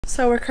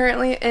So we're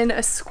currently in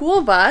a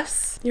school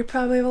bus. You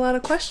probably have a lot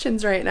of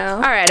questions right now.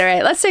 All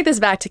right, let's take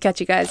this back to catch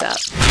you guys up.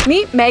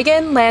 Meet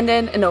Megan,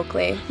 Landon, and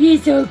Oakley.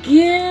 He's so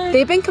cute.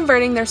 They've been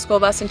converting their school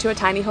bus into a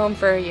tiny home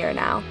for a year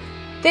now.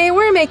 They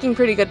were making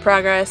pretty good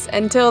progress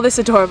until this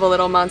adorable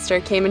little monster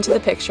came into the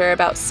picture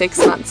about 6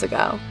 months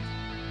ago.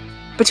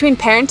 Between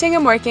parenting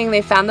and working,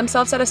 they found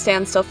themselves at a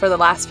standstill for the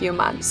last few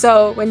months.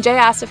 So when Jay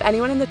asked if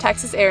anyone in the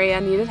Texas area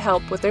needed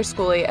help with their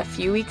schoolie a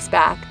few weeks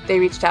back, they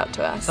reached out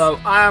to us. So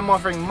I am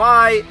offering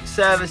my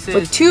services.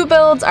 With 2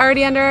 builds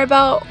already under our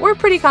belt, we're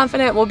pretty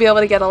confident we'll be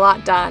able to get a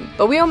lot done.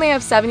 But we only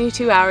have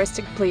 72 hours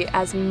to complete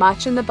as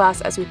much in the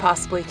bus as we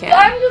possibly can.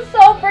 I'm just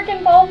so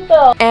freaking pumped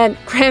though. And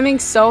cramming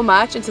so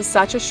much into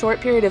such a short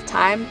period of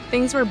time,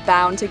 things were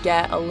bound to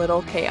get a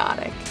little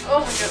chaotic. Oh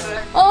my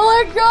goodness. Oh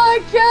my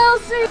god,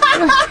 Kelsey!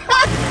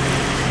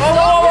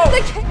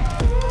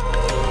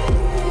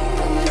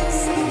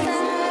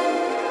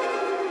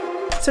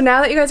 So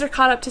now that you guys are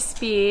caught up to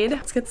speed,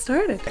 let's get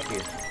started.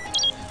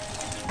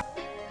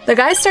 The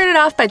guys started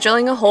off by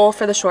drilling a hole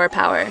for the shore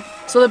power,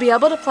 so they'll be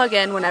able to plug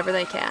in whenever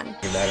they can.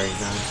 Your battery's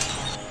done.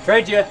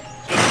 Trade you.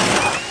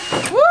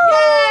 Woo!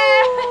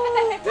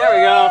 There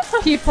we go.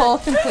 Keep hole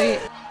complete.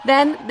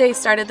 Then they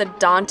started the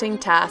daunting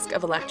task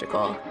of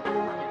electrical.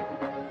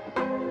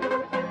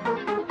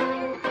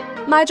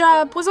 My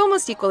job was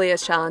almost equally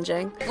as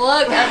challenging.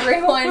 Look,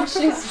 everyone,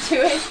 she's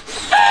doing.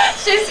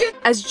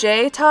 As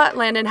Jay taught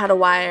Landon how to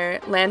wire,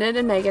 Landon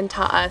and Megan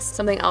taught us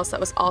something else that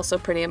was also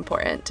pretty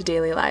important to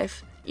daily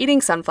life.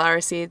 Eating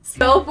sunflower seeds.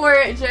 Go for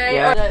it, Jay.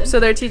 Yeah. So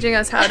they're teaching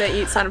us how to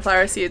eat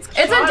sunflower seeds.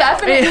 It's a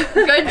definite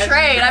good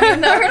trade. I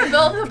mean, they're gonna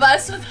build the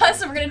bus with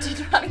us and we're gonna teach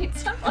them how to eat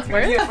sunflower.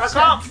 I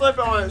can't flip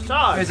it on its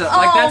side.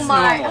 Like, that's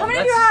normal. How many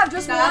do you have?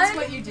 Just That's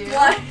one? what you do.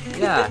 One.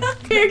 Yeah.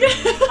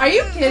 Are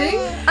you kidding?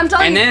 I'm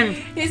telling And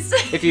you. then,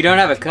 if you don't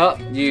have a cup,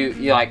 you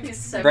like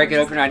break it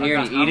open right here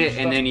and you eat it,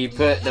 and then you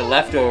put the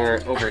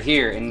leftover over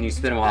here and you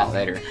spit them all out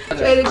later.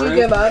 Jay, did you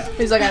give up?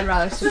 He's like, I'd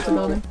rather stick to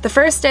building. The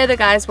first day the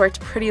guys worked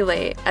pretty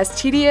late. As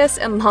tedious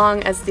and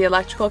long as the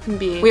electrical can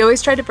be, we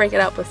always try to break it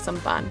up with some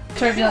fun.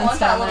 Turbulence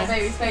down there.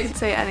 Baby's face.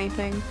 Say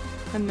anything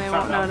and they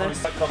won't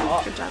notice.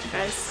 Good job,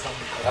 guys.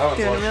 That one's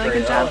Doing a all really straight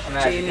good job. up.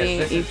 Imagine Jamie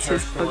this is eats his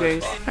first floor.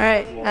 boogers.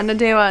 Alright, end of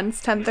day 1.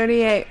 It's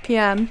 10:38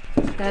 p.m.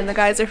 and the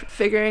guys are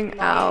figuring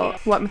out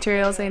what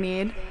materials they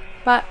need.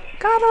 But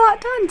got a lot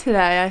done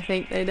today, I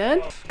think they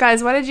did.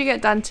 Guys, what did you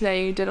get done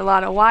today? You did a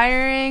lot of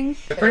wiring.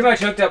 We pretty much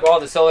hooked up all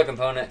the solar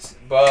components,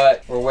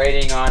 but we're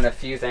waiting on a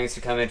few things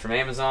to come in from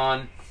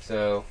Amazon.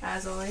 So,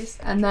 As always.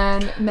 And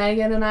then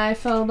Megan and I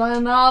filled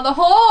in all the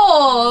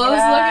holes. Look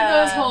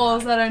at those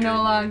holes that are no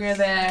longer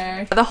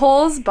there. The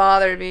holes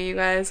bother me, you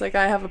guys. Like,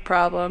 I have a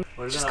problem.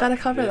 Just gotta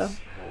cover them.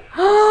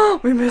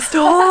 We missed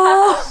a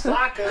hole!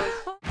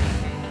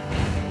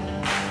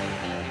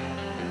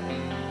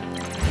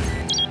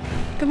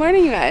 Good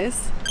morning, you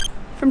guys.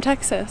 From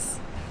Texas.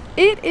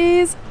 It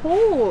is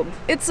cold.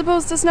 It's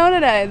supposed to snow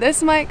today.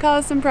 This might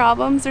cause some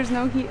problems. There's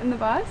no heat in the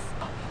bus.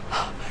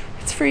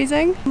 It's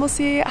freezing. We'll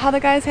see how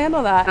the guys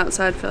handle that.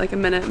 Outside for like a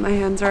minute, my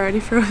hands are already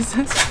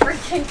frozen.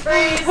 Freaking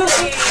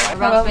crazy.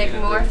 Everyone's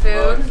making more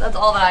food. That's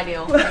all that I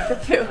do. Make the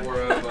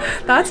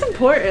food. That's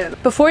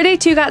important. Before day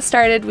 2 got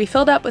started, we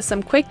filled up with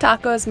some quick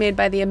tacos made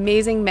by the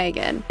amazing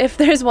Megan. If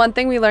there's one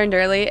thing we learned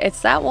early,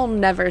 it's that we'll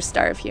never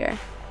starve here.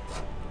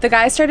 The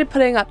guys started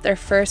putting up their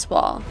first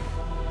wall.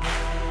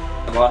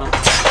 the bottom.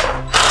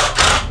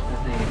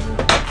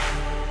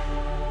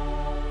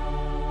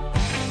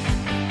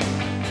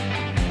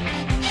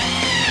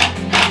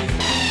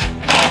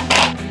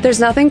 There's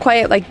nothing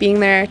quite like being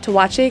there to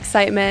watch the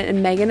excitement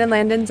in Megan and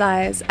Landon's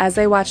eyes as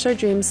they watch their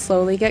dreams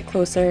slowly get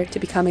closer to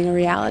becoming a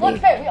reality.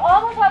 Look, babe, we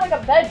almost have like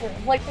a bedroom.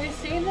 Like, have you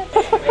seen this?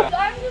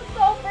 I'm just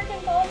so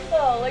freaking pumped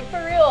though. Like,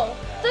 for real.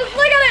 Just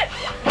look at it!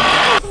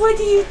 What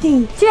do you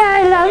think? Yeah,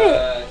 I love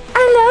it.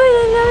 I love it,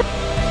 I love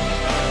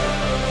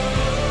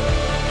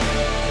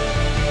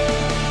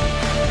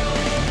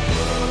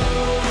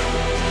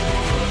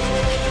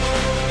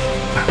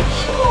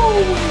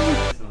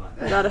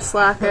it. Not a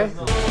slacker.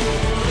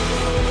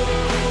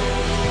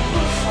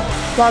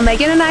 While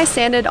Megan and I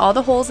sanded all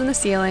the holes in the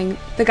ceiling,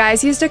 the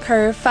guys used a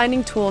curve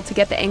finding tool to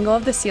get the angle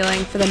of the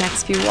ceiling for the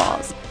next few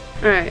walls.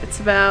 Alright, it's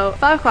about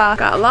 5 o'clock.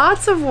 Got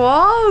lots of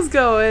walls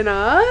going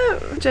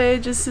up. Jay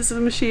just is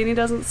a machine, he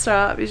doesn't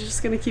stop. He's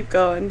just gonna keep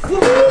going.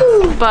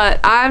 But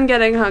I'm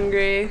getting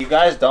hungry. You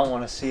guys don't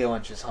want to see her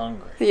when she's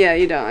hungry. Yeah,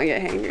 you don't, I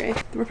get hangry.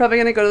 We're probably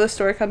gonna go to the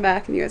store, come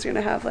back, and you guys are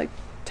gonna have like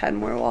 10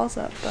 more walls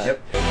up. But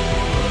Yep.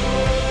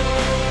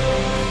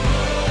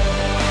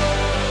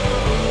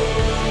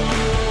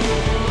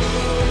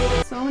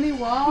 so many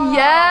walls.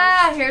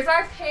 Yeah, here's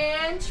our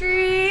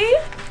pantry.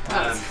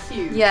 That's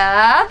huge.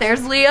 Yeah,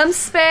 there's Liam's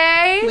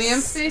space.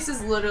 Liam's space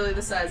is literally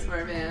the size of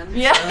our van.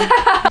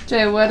 Yeah.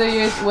 Jay, what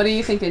are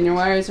you thinking? Your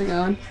wires are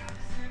going?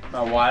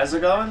 My wires are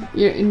going.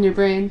 You're in your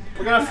brain.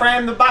 We're gonna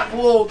frame the back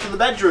wall to the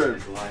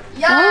bedroom.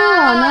 Yeah.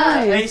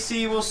 Oh, nice.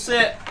 AC will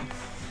sit,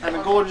 and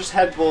a gorgeous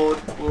headboard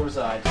will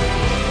reside.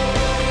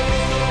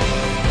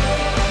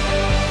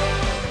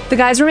 The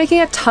guys were making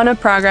a ton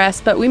of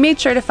progress, but we made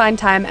sure to find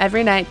time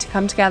every night to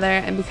come together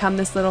and become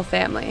this little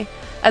family.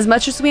 As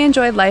much as we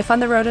enjoyed life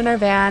on the road in our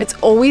van, it's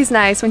always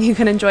nice when you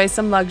can enjoy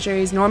some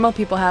luxuries normal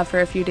people have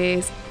for a few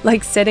days,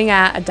 like sitting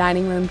at a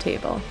dining room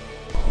table.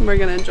 We're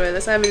gonna enjoy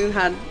this. I haven't even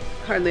had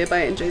hardly a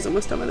bite and Jay's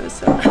almost done with this,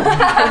 so.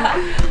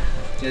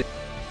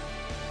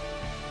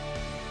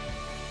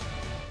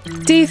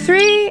 Day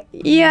 3?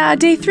 Yeah,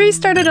 day 3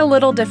 started a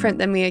little different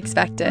than we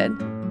expected.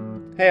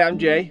 Hey, I'm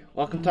Jay.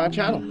 Welcome to our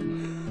channel.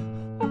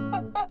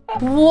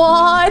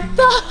 What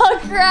the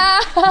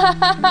crap?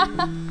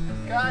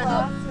 Guys,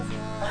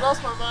 I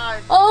lost my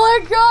mind. Oh my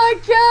god,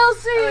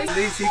 Kelsey! At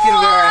least you can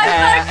wear a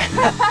hat.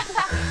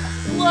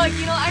 Look,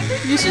 you know, I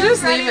think You should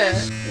just leave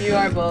it. You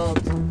are bold.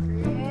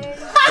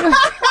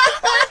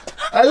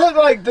 I look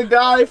like the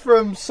guy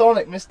from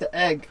Sonic, Mr.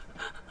 Egg.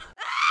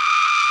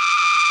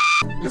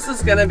 This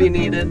is gonna be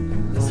needed.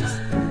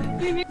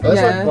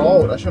 That's like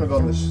bold. I shouldn't have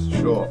gone this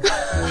short.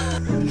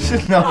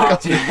 Should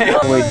not go.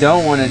 What we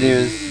don't want to do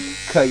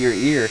is cut your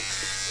ear.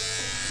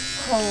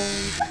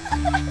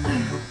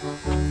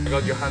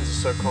 God, your hands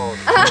are so cold.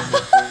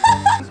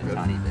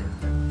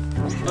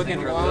 Looking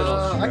for a little.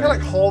 I can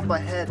like hold my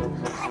head.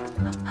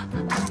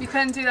 You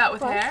couldn't do that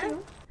with hair?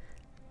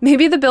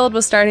 Maybe the build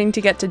was starting to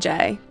get to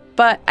Jay,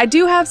 but I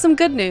do have some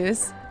good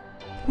news.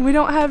 We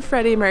don't have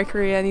Freddie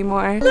Mercury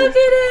anymore. Look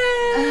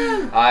at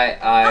him!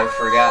 I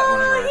forgot one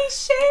of our.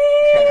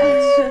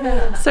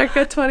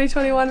 Circa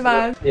 2021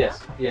 vibe. Yes,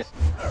 yes.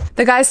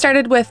 The guys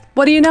started with,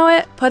 what do you know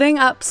it, putting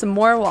up some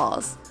more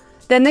walls.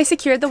 Then they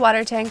secured the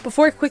water tank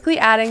before quickly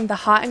adding the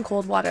hot and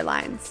cold water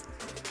lines.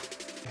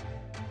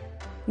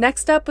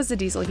 Next up was the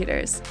diesel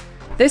heaters.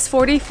 This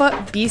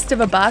 40-foot beast of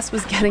a bus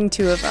was getting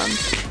 2 of them.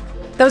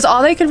 That was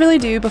all they could really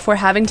do before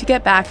having to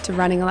get back to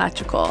running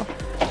electrical.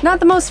 Not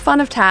the most fun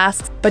of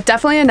tasks, but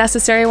definitely a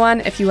necessary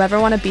one if you ever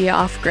want to be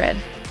off-grid.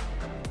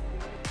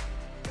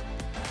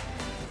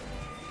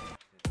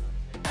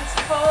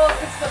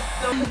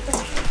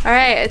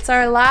 Alright, it's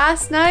our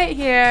last night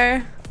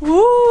here.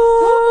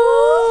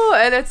 Woo!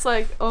 And it's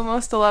like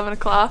almost 11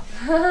 o'clock.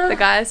 The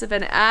guys have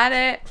been at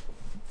it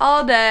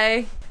all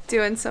day,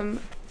 doing some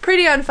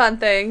pretty unfun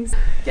things.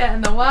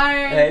 Getting the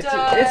wire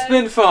done. It's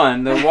been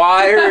fun. The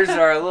wires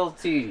are a little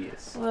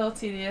tedious. A little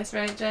tedious,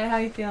 right, Jay? How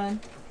you feeling?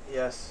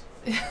 Yes.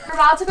 We're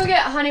about to go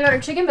get honey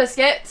butter chicken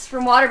biscuits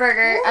from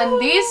Whataburger, and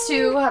these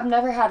two have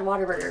never had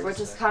Whataburger,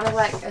 which is kind of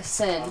like a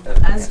sin.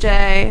 As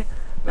Jay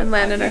and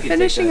Landon are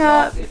finishing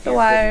up the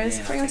wires,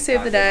 we're gonna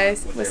save the day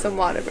with some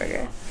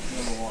Whataburger.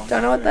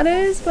 Don't know what that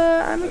is,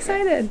 but I'm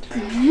excited.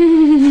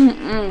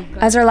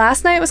 As our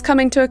last night was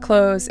coming to a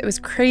close, it was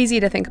crazy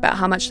to think about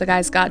how much the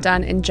guys got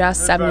done in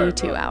just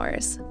 72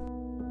 hours.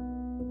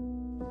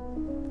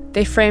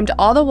 They framed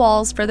all the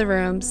walls for the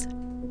rooms,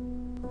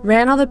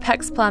 ran all the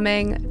PEX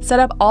plumbing, set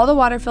up all the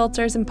water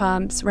filters and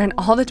pumps, ran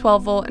all the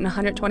 12-volt and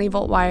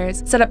 120-volt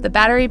wires, set up the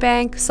battery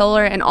bank,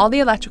 solar, and all the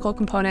electrical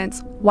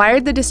components,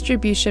 wired the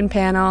distribution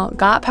panel,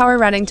 got power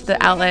running to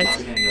the outlets,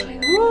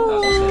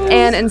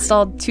 and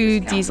installed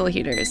 2 diesel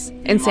heaters.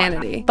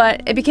 Insanity.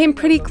 But it became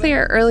pretty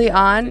clear early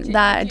on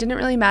that it didn't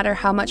really matter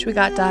how much we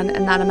got done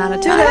in that amount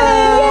of time.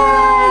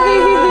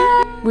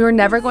 We were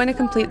never going to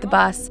complete the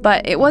bus,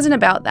 but it wasn't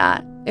about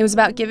that. It was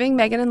about giving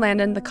Megan and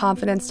Landon the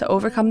confidence to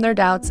overcome their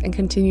doubts and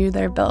continue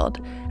their build.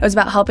 It was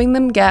about helping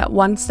them get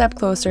one step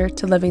closer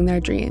to living their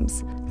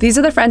dreams. These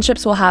are the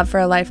friendships we'll have for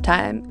a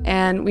lifetime,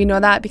 and we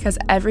know that because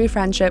every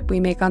friendship we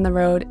make on the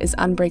road is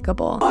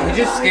unbreakable. He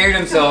just scared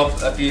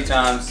himself a few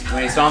times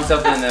when he saw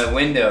himself in the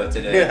window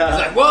today. He's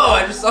like, whoa,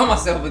 I just saw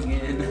myself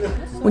again.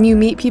 When you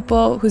meet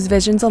people whose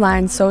visions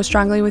align so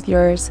strongly with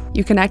yours,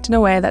 you connect in a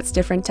way that's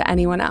different to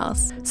anyone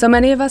else. So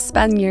many of us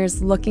spend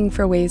years looking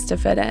for ways to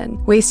fit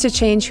in, ways to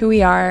change who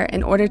we are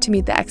in order to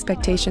meet the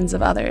expectations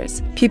of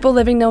others. People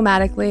living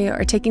nomadically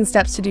or taking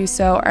steps to do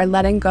so are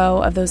letting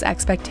go of those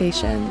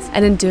expectations,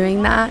 and in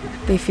doing that,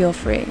 they feel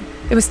free.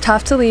 It was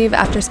tough to leave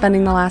after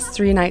spending the last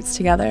 3 nights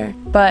together,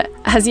 but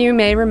as you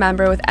may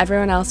remember with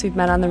everyone else we've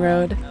met on the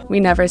road, we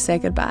never say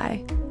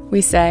goodbye.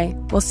 We say,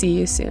 we'll see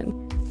you soon.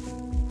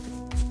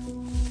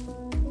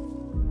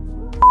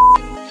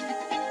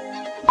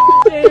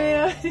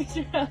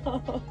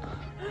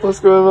 What's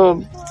going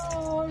on?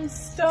 Oh, I'm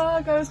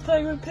stuck. I was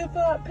playing with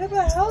Pippa.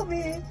 Pippa, help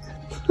me.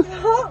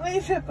 Help me,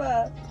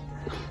 Pippa.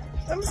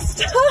 I'm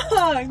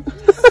stuck.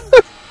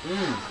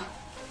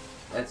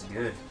 That's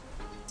good.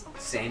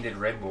 Sanded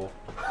Red Bull.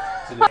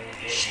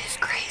 She's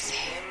crazy.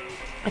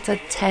 It's a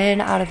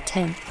 10 out of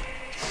 10.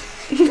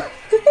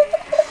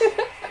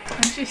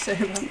 What'd you say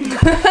about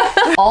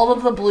that? All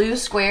of the blue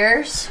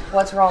squares.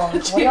 What's wrong?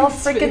 What are y'all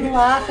freaking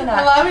laughing I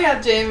at? love me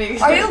at Jamie.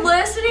 Are you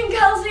listening,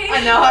 Kelsey?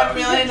 I know, I'm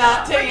really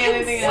not taking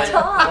anything in. One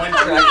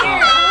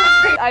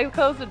track I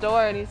closed the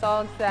door and he's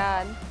all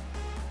sad.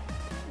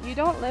 You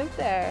don't live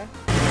there.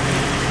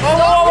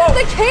 Don't move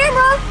the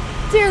camera!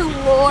 Dear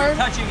Lord.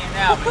 touching it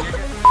now, but you're